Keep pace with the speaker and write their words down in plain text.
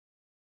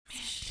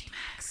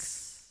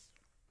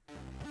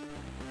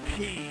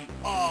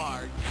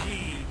PRGR.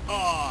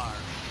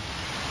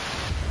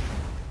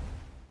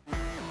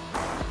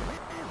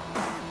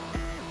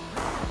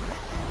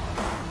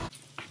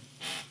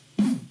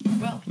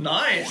 Well,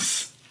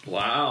 Nice.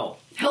 Wow.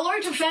 hello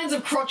to fans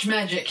of Krotch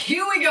Magik.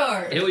 Here we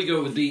go. Here we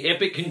go with the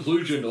epic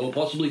conclusion, or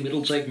possibly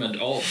middle segment,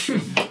 of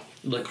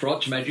the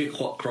Krotch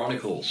Magik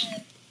Chronicles.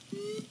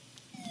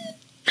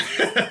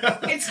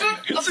 It's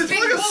got a It's big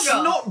like a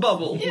booger. snot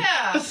bubble.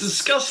 Yeah. That's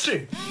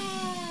disgusting.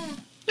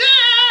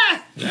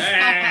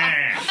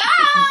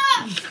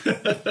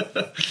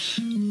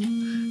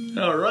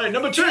 Alright,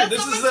 number 2. That's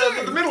This is number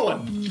 2. the middle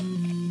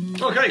one.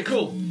 Okay,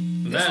 cool.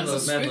 Man, one's a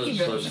those spooky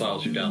those version.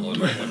 files you download.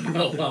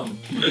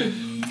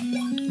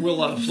 Well,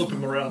 We'll flip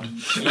them around.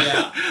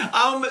 yeah.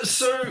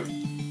 So,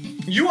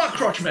 you are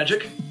Krotch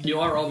Magik. You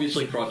are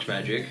obviously Krotch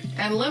Magik.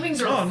 And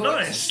lemmings are Oh, afoot.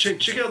 nice.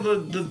 Check out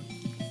the...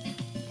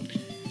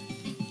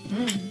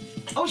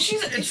 Oh,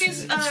 she's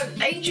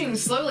aging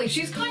slowly.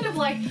 She's kind of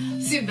like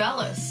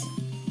Sibelius.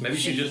 Maybe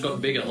she just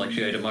got bigger, like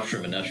she ate a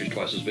mushroom and now she's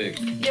twice as big.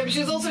 Yeah, but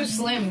she's also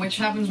slim, which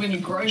happens when you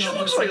grow. She not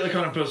looks when- like the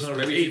kind of person who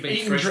Maybe eat she's been and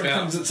drink stretched out.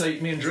 things that say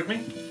eat me and drink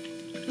me.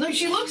 No,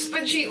 she looks,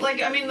 but she,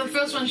 like, I mean, the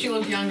first one she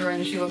looked younger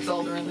and she looks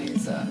older in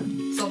these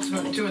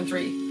subsequent 2 and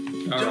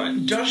 3.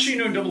 Alright. Does she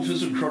know double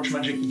fisted Krotch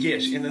Magik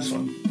yet in this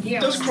one? Yeah.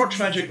 Does Krotch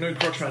Magik know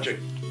Krotch Magik?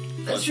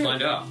 Let's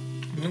find out.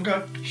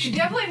 Okay. She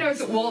definitely knows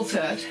that walls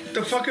hurt.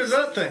 The fuck is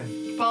that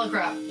thing? Pile of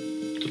crap.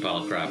 It's a pile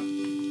of crap. I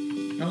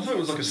thought it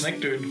was like a snake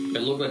dude.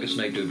 It looked like a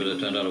snake dude, but it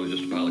turned out it was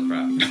just a pile of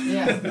crap.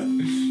 Yeah.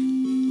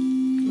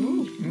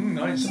 Ooh.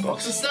 Nice.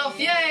 Box of stuff.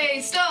 Yay,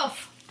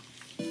 stuff!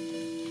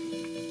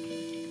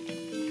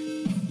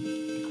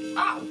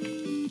 Ow!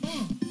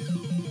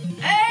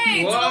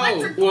 Hey, it's Whoa, an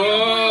electric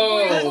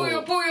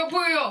whoa.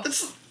 Puyo-Puyo.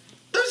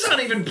 Those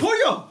aren't even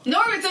Puyo!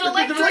 No, it's an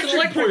electric.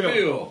 electric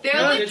Puyo. They're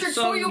Yeah, electric it's,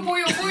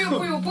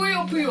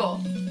 Puyo-Puyo.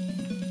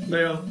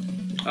 They are.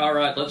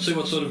 Alright, let's see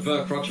what sort of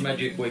Krotch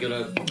Magik we're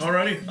gonna...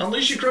 Alrighty.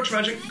 Unleash your Krotch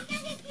Magik.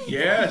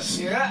 Yes.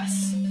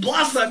 Yes.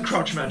 Blast that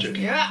Krotch Magik.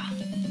 Yeah.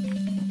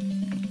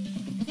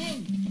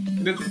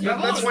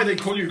 That's why they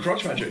call you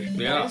Krotch Magik.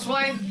 Yeah. That's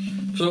why.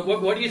 So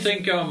what do you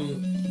think,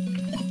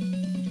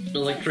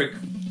 electric...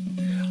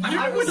 I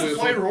don't know whether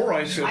fire or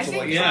ice I hurts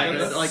think like Yeah,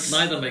 that. like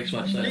neither makes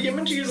much sense. You're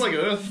meant to use like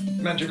earth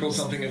magic or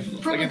something if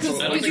Probably against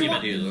because- I all- don't think you you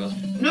meant to use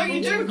it. No,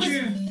 you do. would Because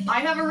you?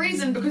 I have a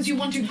reason. Because you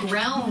want to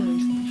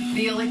ground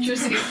the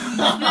electricity,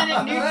 and then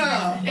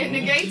it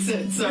negates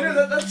it. So. You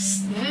know,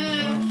 that's...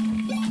 Yeah.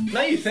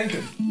 Now you're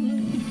thinking.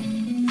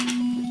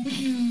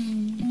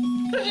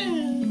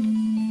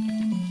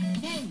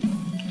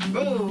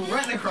 Ooh,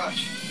 right in the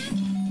crotch.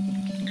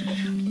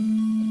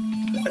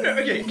 No,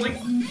 okay, like...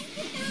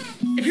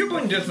 If you're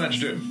playing Deathmatch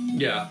Doom,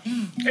 Yeah.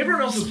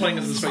 everyone else is playing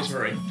as the Space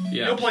Marine.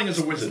 Yeah. You're playing as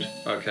a wizard.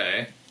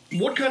 Okay.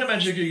 What kind of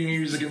magic are you going to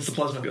use against the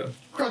plasma gun?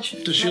 Crotch.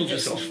 To shield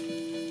magic. yourself.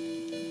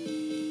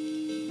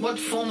 What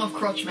form of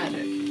crotch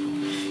magic?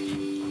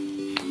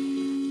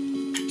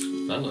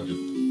 That looks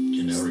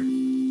generic.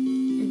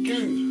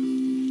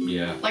 Goo.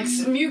 Yeah. Like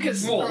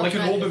mucus. What, crotch like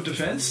an orb magic. of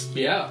defense?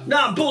 Yeah.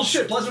 Nah,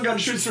 bullshit! Plasma gun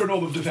shoots through an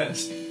orb of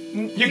defense.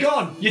 You're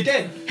gone! You're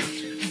dead!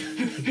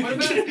 What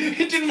about?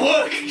 It didn't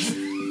work!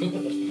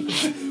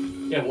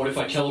 Yeah, what if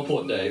I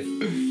teleport Dave?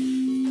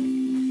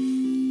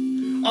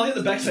 I'll hit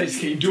the backspace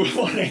key, do a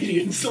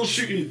 180 and still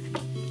shoot you.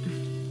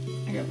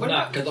 Okay, what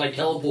Nah, about? because I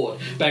teleport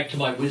back to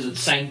my wizard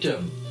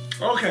sanctum.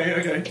 Okay,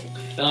 okay.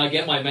 Then I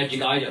get my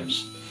magic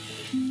items.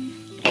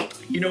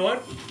 You know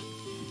what?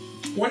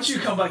 Once you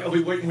come back, I'll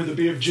be waiting with a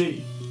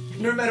BFG.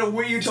 No matter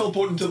where you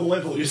teleport into the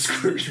level, you're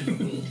screwed.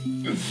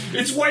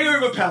 It's way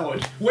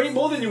overpowered. Way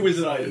more than your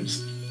wizard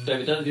items.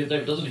 Dave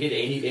doesn't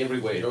hit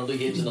everywhere. It only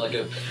hits in like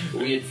a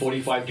weird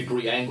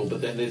 45-degree angle,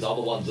 but then there's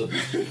other ones that...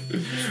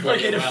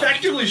 Like, it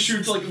effectively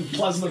shoots like a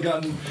plasma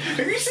gun.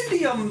 Have you seen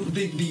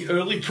the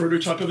early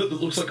prototype of it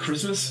that looks like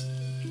Christmas?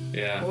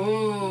 Yeah.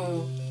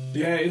 Ooh.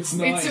 Yeah, it's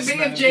nice. It's a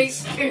man.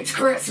 BFG. It's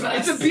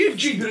Christmas. It's a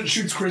BFG, but it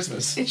shoots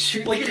Christmas. It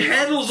shoots. Like, it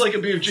handles like a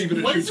BFG, but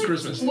it What shoots is it-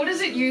 Christmas. What does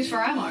it use for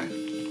ammo?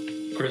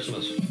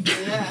 Christmas.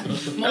 Yeah.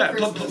 More Yeah,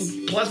 Christmas.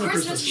 plasma Christmas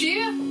Christmas.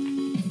 cheer?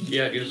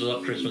 Yeah, it uses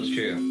up Christmas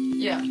cheer.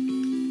 Yeah.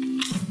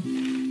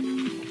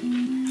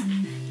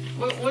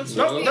 What's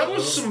That the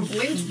was some...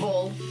 lint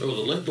ball? It was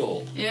a lint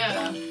ball.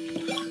 Yeah.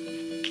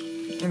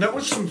 That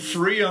was some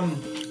free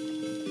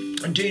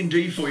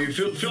D&D for you.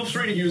 Feel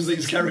free to use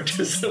these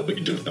characters that we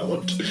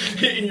developed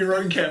in your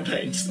own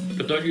campaigns.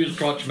 But don't use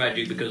Krotch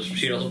Magik because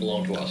she doesn't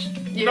belong to us.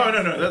 Yeah.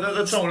 No,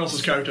 that's someone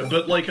else's character.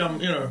 But like, you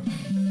know,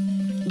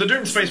 the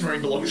Doom Space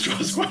Marine belongs to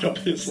us quite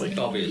obviously.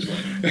 Obviously.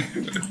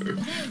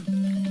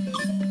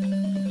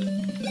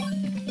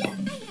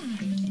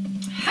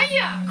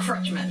 Hiya!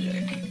 Krotch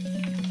Magik.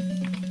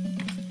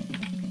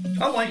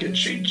 I like it.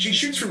 She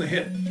shoots from the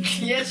hip.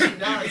 Yes, she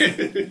does.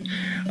 The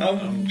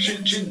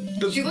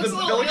looks a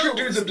little electric ill.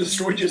 dudes have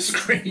destroyed your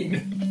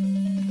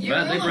screen. You're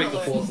Man, they ill break the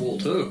alert. fourth wall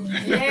too.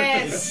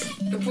 Yes!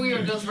 The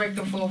Puyo does break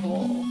the fourth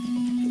wall.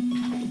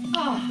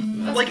 Oh,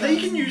 that's Like, they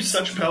good. can use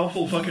such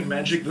powerful fucking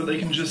magic that they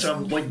can just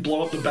like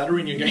blow up the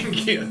battery in your Game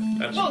Gear.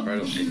 That's Well,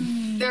 incredible.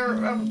 they're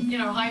you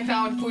know,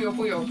 high-powered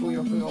Puyo-Puyo,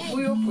 Puyo-Puyo,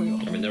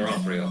 Puyo-Puyo. I mean, there are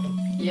 3 of them.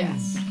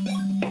 Yes.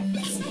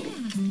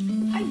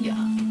 Hiya.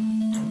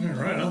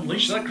 Alright,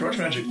 unleash that crotch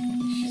magic.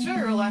 She's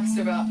very relaxed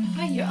about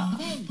hiya.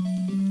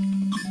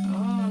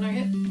 Oh, no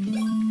hit.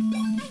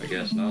 I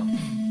guess not.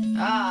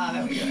 Ah,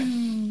 there we go.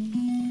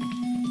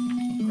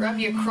 Grab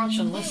your crotch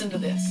and listen to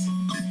this.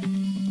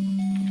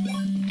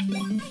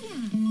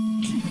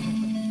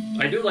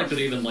 I do like that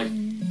even, like,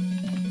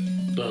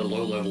 the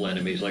low-level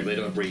enemies, like, they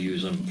don't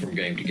reuse them from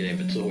game to game.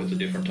 It's always a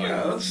different type.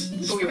 Yeah, that's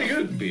pretty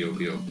good.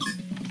 Puyo-Puyo.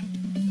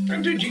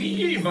 And dude, you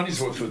get your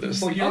money's worth with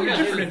this. Like, you're Oh, in yeah, a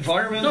different these-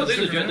 environment. No, these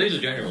are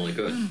genuinely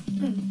good.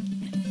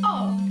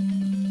 Oh.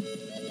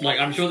 Like,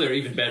 I'm sure they're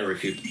even better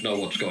if you know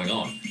what's going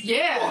on.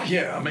 Yeah. Oh,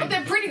 yeah, I mean... But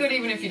they're pretty good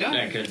even if you don't.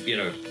 And can, you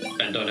know,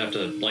 and don't have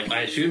to, like,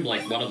 I assume,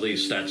 like, one of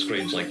these stat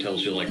screens, like,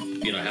 tells you, like,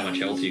 you know, how much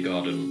health you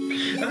got and...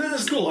 And then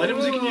there's cool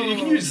items. You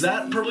can use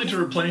that probably to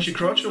replenish your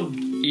crotch or...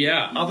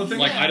 Yeah. Other things?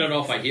 Like, Yeah. I don't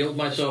know if I healed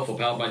myself or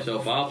powered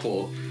myself up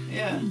or...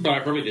 Yeah. But I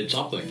probably did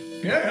something.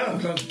 Yeah,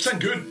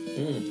 sound good.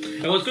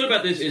 And what's good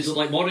about this is that,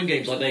 like, modern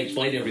games, like, they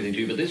explain everything to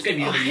you, but this game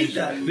you I gotta hate use...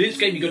 that. This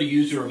game you gotta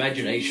use your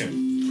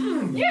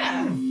imagination.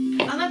 Yeah.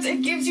 And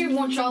it gives you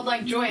more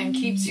childlike joy and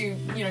keeps you,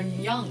 you know,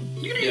 young.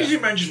 You can use your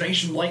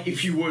imagination like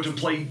if you were to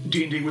play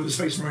D&D with a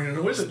space marine and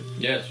a wizard.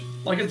 Yes.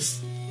 Like, it's...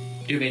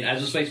 Do you mean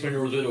as a space marine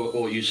or a wizard,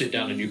 or you sit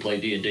down and you play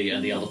D&D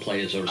and the other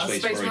players are a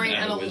space marine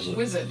and a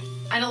wizard?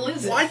 And a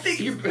lizard. Well, I think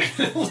you...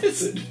 a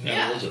lizard.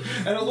 Yeah. And a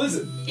lizard. And a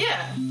lizard.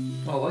 Yeah.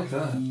 I like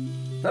that.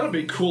 That'd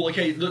be cool.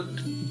 Okay, look,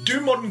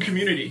 do modern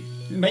community.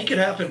 Make it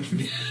happen.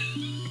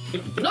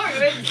 No,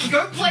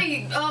 go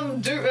play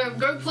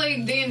go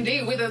play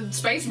D&D with a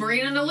space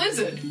marine and a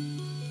lizard.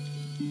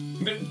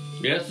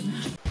 Yes?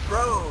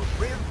 Road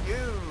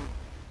review.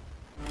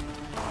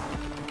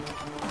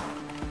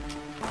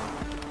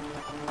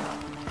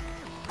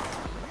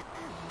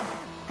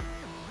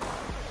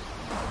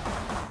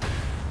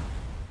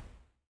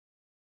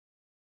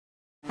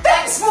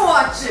 Thanks for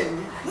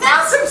watching!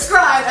 Now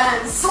subscribe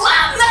and slam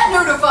that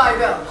notify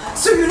bell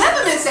so you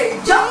never miss a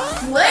jump,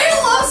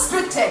 flail, or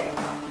spit take.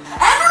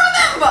 And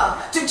remember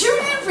to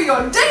tune in for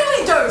your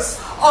daily dose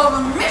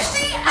of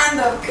Misty and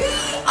the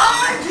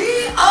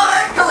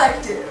PRGR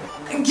Collective.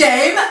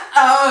 Game